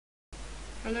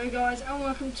Hello guys, and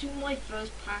welcome to my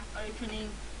first pack opening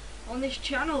on this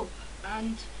channel,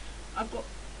 and I've got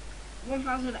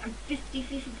 1050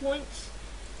 FIFA points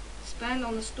spent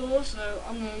on the store, so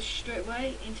I'm going to straight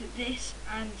away into this,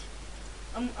 and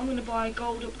I'm going to buy a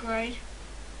gold upgrade.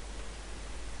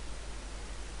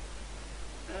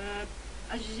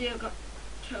 As you see, I've got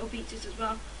total pizzas as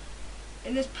well.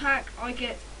 In this pack I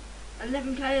get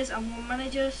 11 players and 1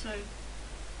 manager, so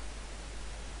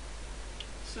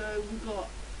we've got,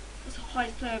 that's the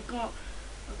highest player I've got.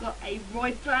 I've got a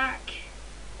right back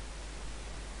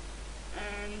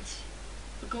and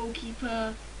a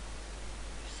goalkeeper,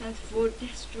 centre forward,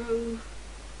 destro.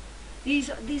 These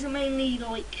are mainly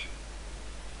like,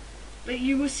 but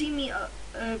you will see me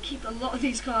keep a lot of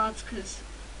these cards because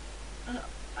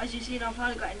as you see, I've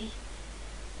hardly got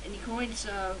any coins,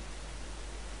 so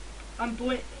I'm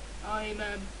building.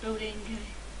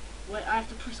 Wait, I have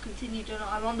to press continue, don't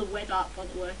I? I'm on the web app, by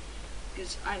the way,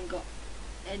 because I haven't got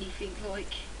anything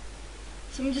like.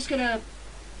 So I'm just gonna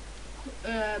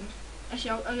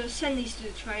actually I'm gonna send these to the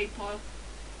trade pile.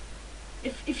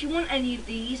 If you want any of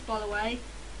these, by the way,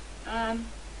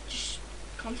 just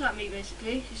contact me.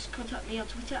 Basically, just contact me on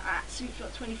Twitter at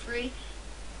 @Sweetflot23,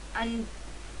 and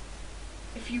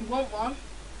if you want one,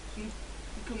 you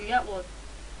can come and get one.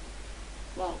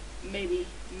 Well, maybe.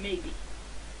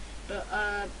 But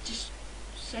just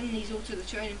send these all to the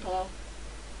trading pile.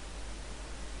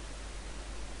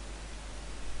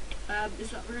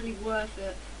 Is that really worth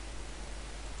it?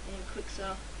 I'm gonna quick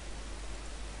sell.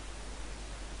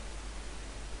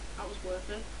 That was worth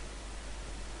it.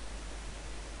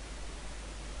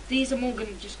 These I'm all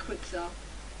gonna just quick sell,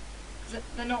 because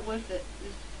they're not worth it.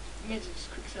 May as well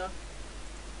just quick sell.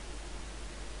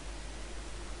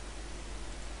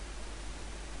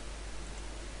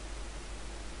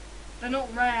 They're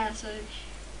not rare, so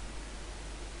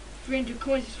 300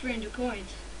 coins is 300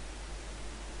 coins.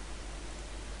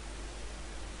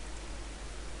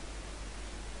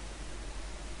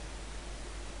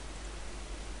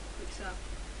 Quick sell.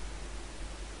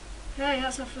 Okay,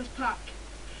 that's our first pack.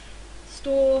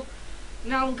 Store.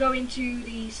 Now we'll go into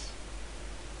these.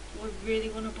 Do I really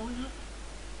want to buy that?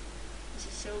 It's a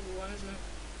silver one, isn't it?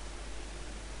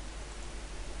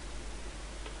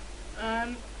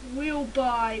 We'll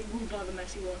buy the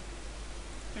messy one.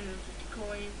 150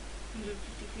 coin,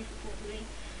 150 FIFA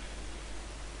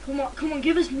point. Come on,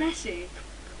 give us Messi.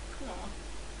 Come on.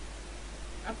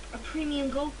 A premium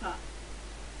gold pack.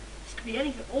 This could be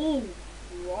anything. Oh,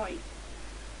 right.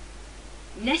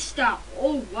 Nesta.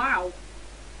 Oh, wow.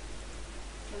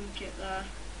 Fun kit there.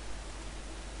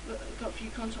 Got a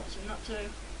few contracts in that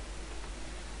too.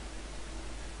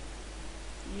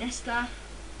 Nesta.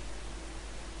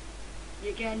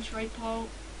 Again, trade pile.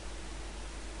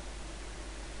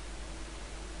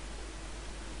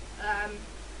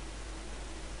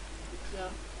 So.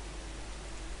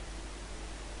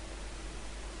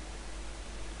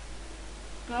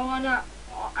 But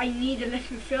I need a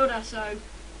left midfielder, so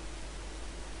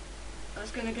that's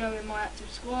going to go in my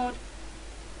active squad.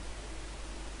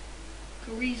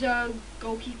 Carrizo,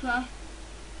 goalkeeper.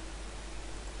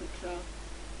 So.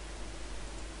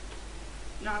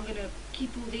 Now I'm going to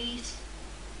keep all these.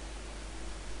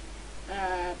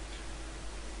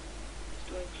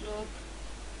 Story club.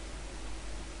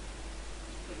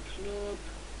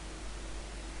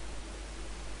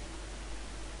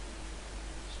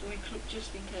 Story club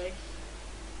just in case.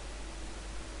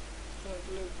 Story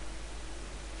club.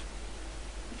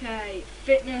 Okay,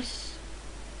 fitness.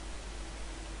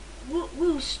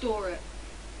 We'll store it.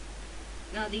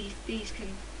 Now these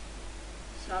can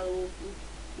sell. We'll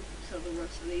sell the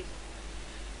rest of these.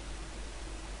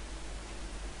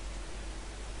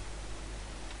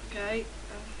 Okay.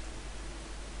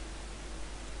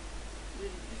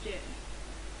 Yeah.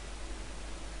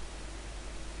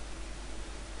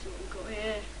 So what we've got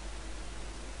here.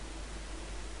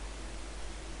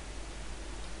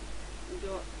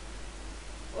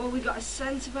 We got a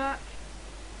centre back.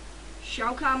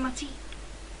 Schalke Matip.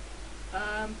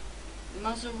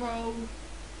 Mazzaro.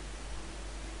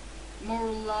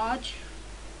 Moral Large.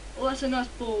 Oh, that's a nice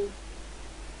ball.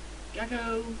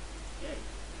 Gaggo. Yeah.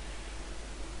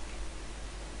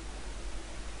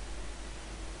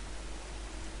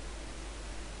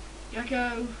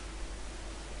 Gecko.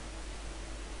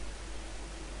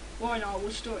 Why not?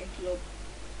 We'll store it in club.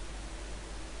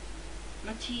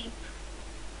 Matip.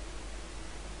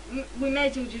 We may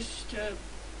as well just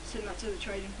send that to the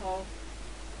trading pile.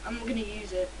 I'm not going to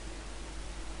use it.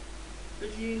 But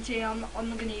as you can see, I'm not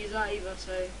going to use that either.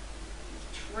 So,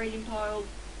 trading pile.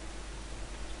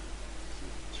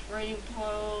 Trading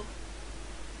pile.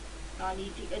 I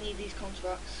need these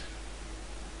contracts.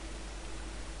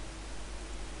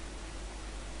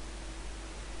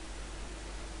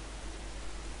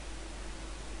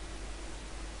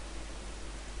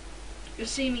 You'll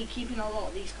see me keeping a lot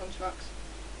of these contracts.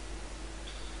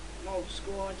 Mob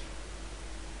squad.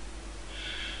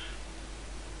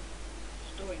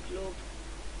 Stoic club.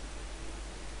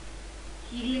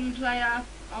 Healing player.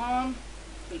 Arm.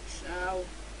 Quick sell.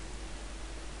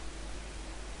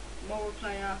 Moral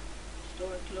player.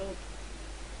 Stoic club.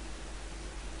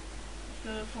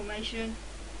 Third formation.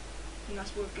 I think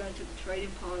that's worth going to the trading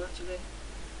pile actually.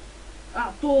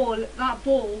 That ball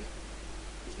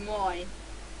is mine.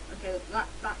 Okay,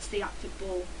 that's the active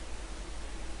ball.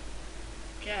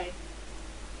 Okay.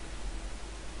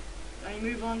 Then you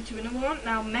move on to another one.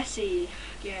 Now Messi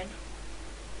again.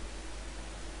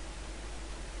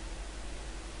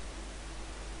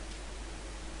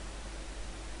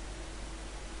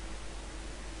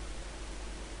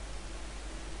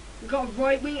 We got a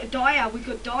right wing, a Dyer. We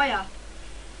got Dyer.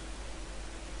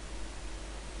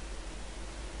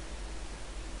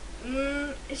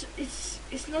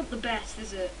 It's not the best,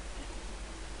 is it?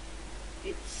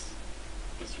 It's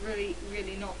really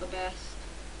not the best.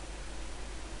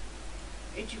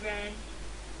 Adrian.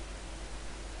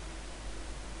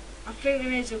 I think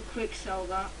there is a quick sell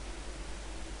that.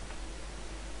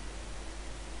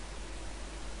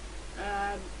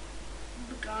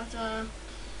 Bagata.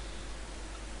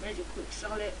 Maybe a quick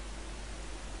sell it.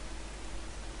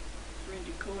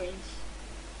 300 coins.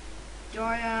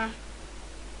 Dyer.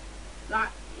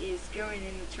 That is going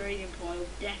in the trading pile,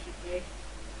 definitely.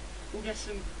 We'll get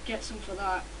some for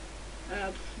that.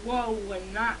 Whoa,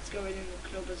 and that's going in the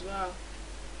club as well.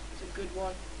 It's a good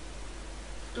one.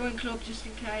 Doing club just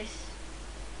in case.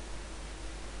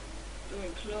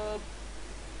 Doing club.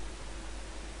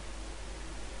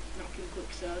 Knocking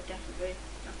quick sell, definitely.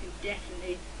 Knocking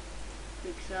definitely.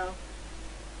 Quick sell.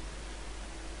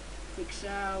 Quick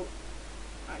sell.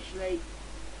 Actually,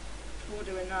 before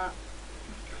doing that,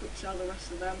 quick sell the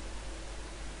rest of them.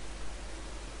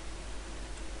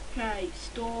 Okay,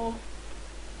 store.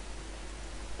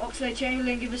 Oxlade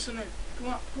Chamberlain, give us something.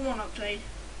 Come on, Oxlade.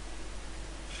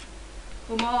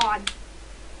 Come on.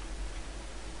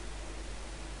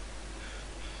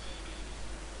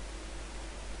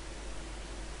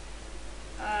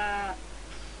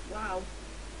 Wow.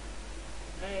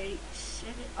 8,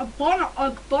 7.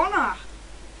 Ogbonna.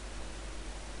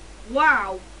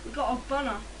 Wow, we got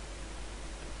Ogbonna.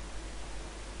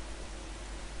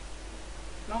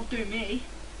 That'll do me.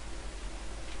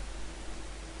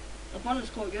 Ogbonna's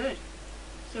quite good.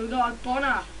 So we got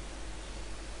Ogbonna.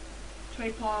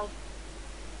 Trade pile.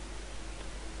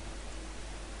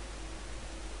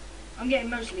 I'm getting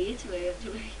mostly Italy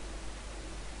actually.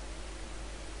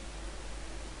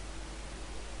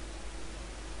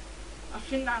 I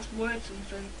think that's worth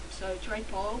something. So trade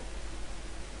pile.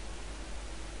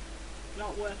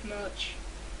 Not worth much.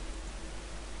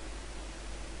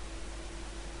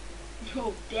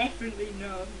 No, definitely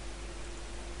no.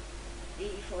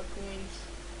 85 coins.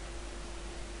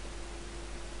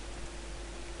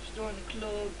 Storing the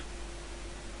club.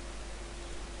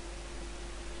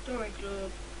 Storing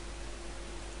club.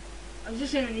 I'm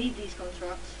just gonna need these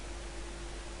contracts.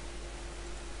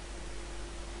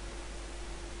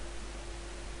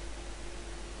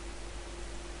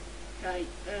 Okay,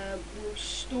 we'll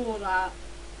store that.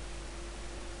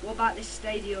 What about this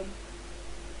stadium?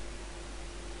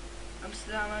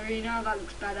 Amsterdam Arena, that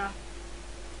looks better.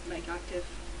 Make active.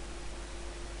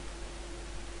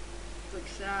 Quick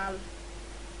sell.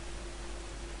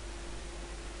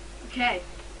 Okay.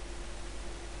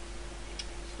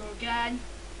 Store again.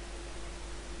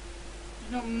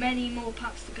 There's not many more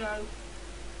packs to go.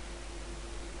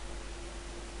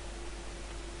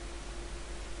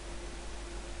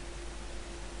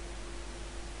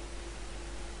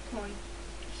 Coin.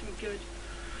 Something good.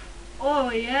 Oh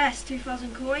yes,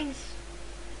 2,000 coins.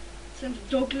 Send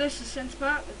Douglas a centre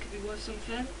back, that could be worth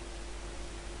something.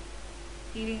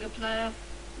 Healing a player,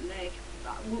 leg.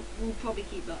 We'll probably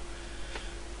keep that.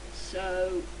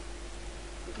 So,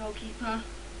 the goalkeeper,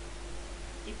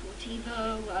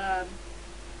 Deportivo.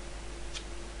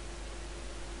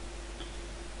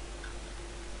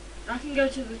 I can go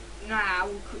to the. Nah,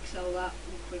 we'll quick sell that.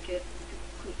 We'll quick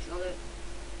sell it.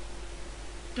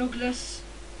 Douglas,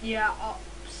 yeah, up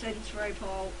centre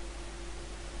pole.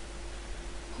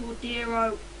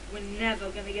 Cordero, we're never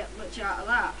going to get much out of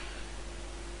that.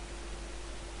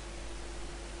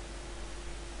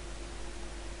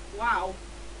 Wow.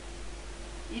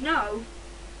 You know,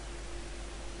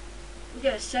 we're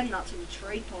going to send that to the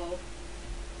trade pile.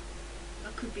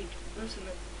 That could be worth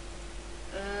something.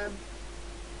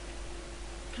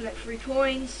 Collect 3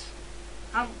 coins.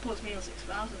 Haven't put me on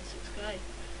 6,000, 6k.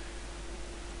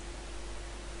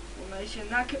 Formation.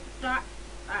 That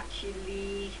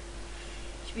actually.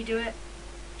 Should we do it?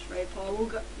 Trade pile.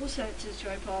 We'll send it to the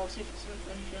trade pile. See if it's worth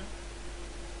anything.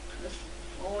 Plus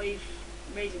 5.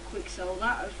 Maybe a quick sell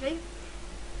that, I think.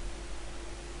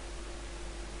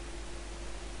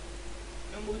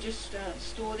 And we'll just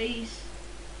store these.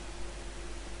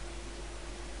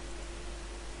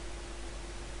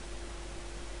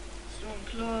 Storing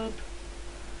club.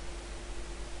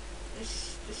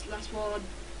 This last one.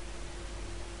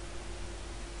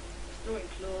 Storing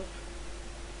club.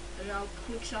 And I'll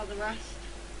quick sell the rest.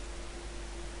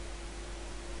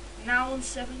 Now on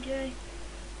 7k.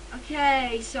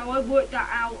 Okay, so I worked that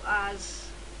out as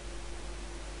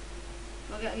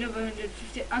I'll get another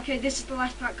 150. Okay, this is the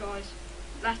last pack, guys.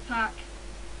 Last pack.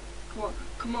 Come on,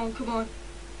 come on, come on.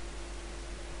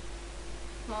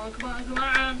 Come on, come on, come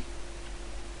on.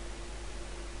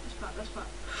 Last pack.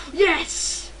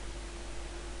 Yes!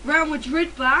 Real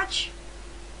Madrid badge.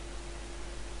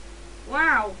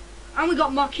 Wow. And we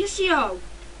got Marquisio.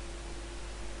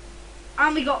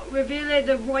 And we got Revilla,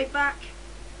 the right back.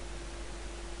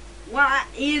 Wow, that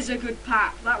is a good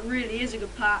pack. That really is a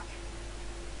good pack.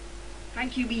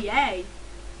 Thank you, BA.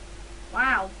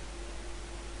 Wow.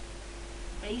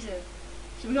 Amazing.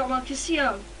 So we got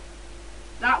Marquisio.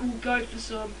 That will go for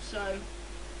some. So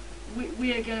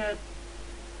we are gonna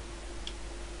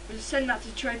send that to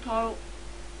the trade pile.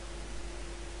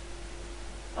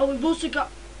 Oh, we've also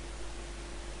got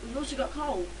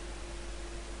Cole.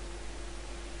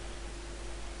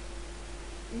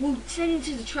 We'll send him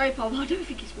to the trade pile, but I don't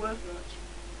think it's worth much.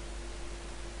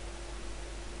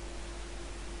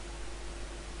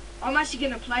 I'm actually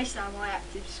going to place down my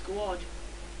active squad.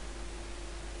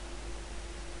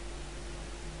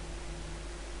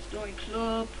 Storing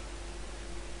club.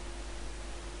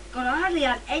 God, I hardly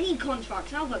had any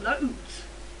contracts, now I've got loads.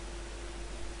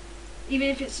 Even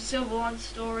if it's a silver one,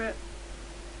 store it.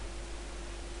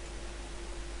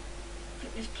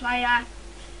 Fitness player.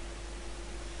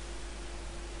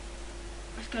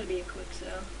 That's got to be a quick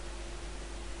sell.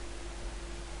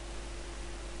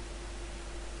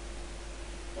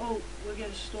 Oh, we're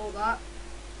going to store that.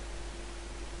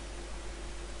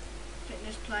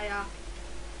 Fitness player.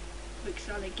 Quick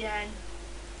sell again.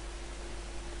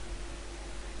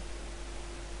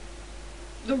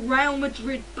 The Real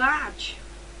Madrid badge.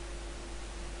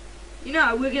 You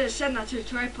know, we're going to send that to the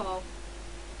trade pile.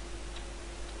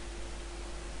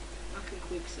 I can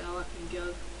quick sell, I can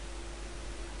go.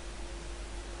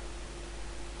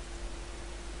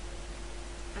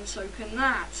 And so can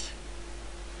that.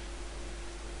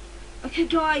 Okay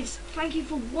guys, thank you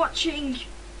for watching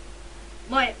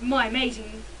my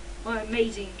amazing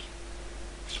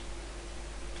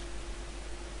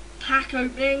pack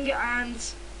opening,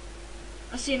 and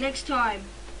I'll see you next time.